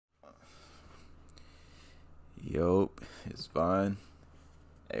Yup, it's fine.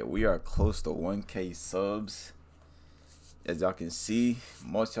 Hey, we are close to 1K subs. As y'all can see,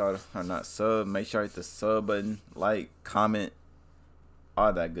 most y'all are not sub. Make sure you hit the sub button, like, comment,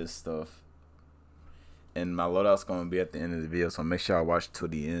 all that good stuff. And my loadout's gonna be at the end of the video, so make sure I watch till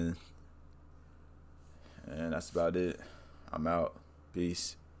the end. And that's about it. I'm out.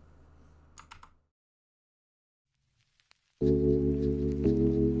 Peace.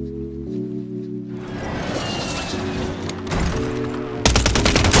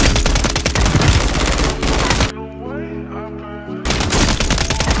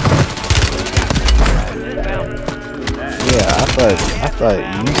 I thought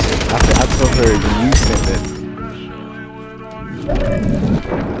you sent. I told her you sent it.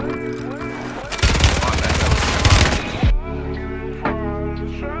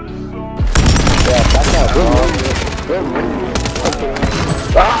 Yeah, back out, bro. Good move.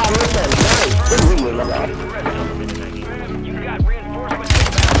 Ah, look at that. Good move. You got reinforcements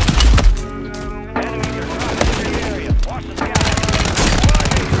inbound. Enemies are crossing the area. Watch the sky.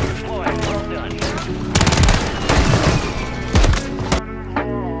 Deployed. Well done.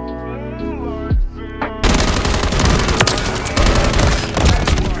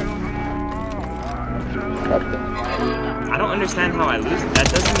 I don't understand how I lose it. That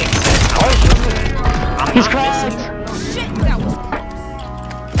doesn't make sense. I'm He's not missing. Shit, that was...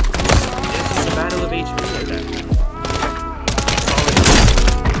 It's a battle of HP like that.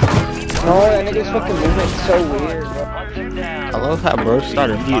 Oh, that nigga's fucking movement so weird, bro. I love how bro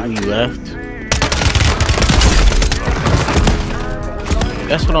started immediately left.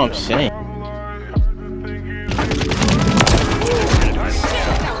 That's what I'm saying.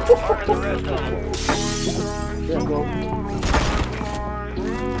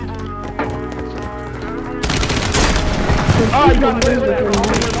 Oh, you got it.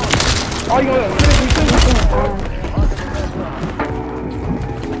 Oh, you got it.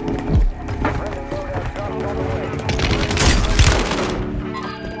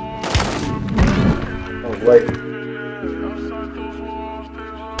 Oh, wait.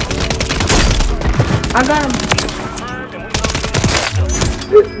 I got him.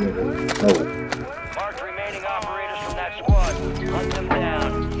 No. Mark remaining operators from that squad. Hunt them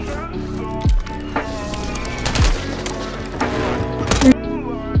down.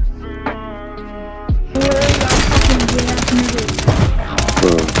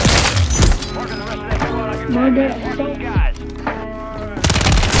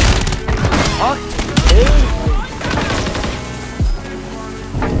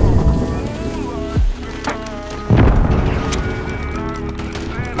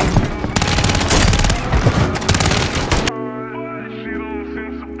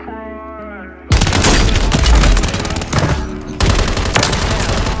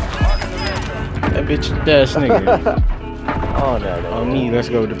 That bitch ass nigga. Oh no. On me, let's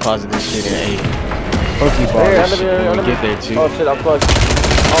go deposit this shit in A. Pokeball this shit when we get there too. Oh shit, I'm fucked.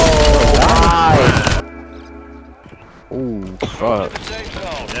 Oh, why? Ooh, fuck.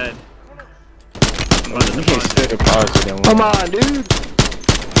 Dead. You can't still deposit that one. Come on, dude.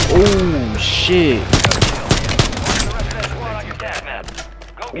 Ooh, shit.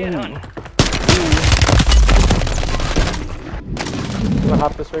 Ooh. You wanna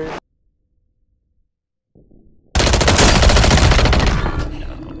hop this way?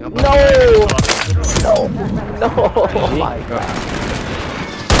 No! No! No! Oh my god.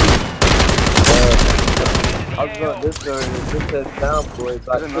 I was going this way. This says down, boys.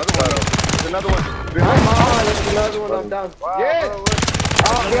 There's another one. Behind me. There's another one. I'm down. Wow, yeah!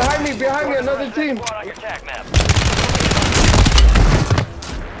 Behind me, another team.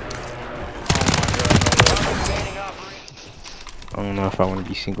 I don't know if I want to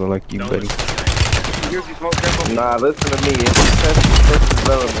be single like you, buddy. Nah, listen to me. It's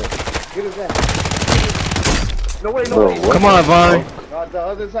development. Get his ass. No way, no way. Come on, Vaughn. The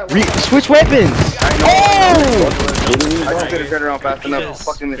other side. Switch weapons! Oh! I just couldn't turn around fast enough.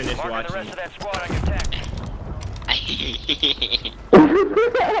 Fucking finish watching.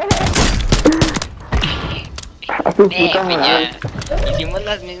 Hicimos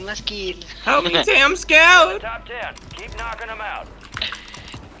las mismas kills. Help me, Tay, I'm scared! Top 10. Keep knocking them out.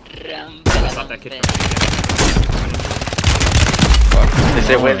 Stop that kid.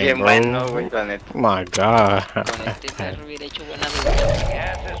 Ese güey es bien bueno, güey, la neta. My god. Con este perro hubiera hecho buena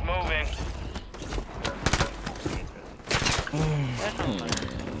Gas is moving.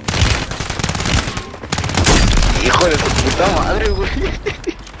 Hijo de tu puta madre, güey.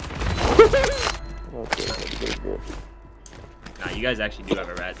 Nah, you guys actually do have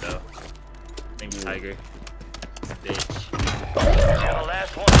a rat, though. Named Tiger. Bitch. You're the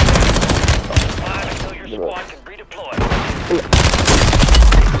last one. 5 until you're squad can redeploy.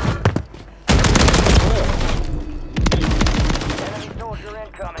 Enemy soldier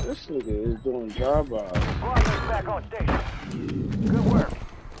incoming. This nigga is doing drive-by. Squad mates back on station. Good work.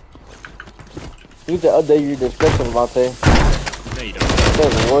 You need to update your description, Monte. No, you don't.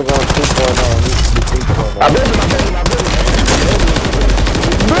 There's Warzone 2.0. It needs to be 3.0. I built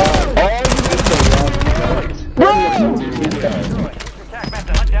Attack map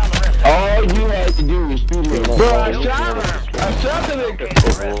to hunt down the rest. all you had to do was shoot him. Bro, I shot him. I shot the nigga.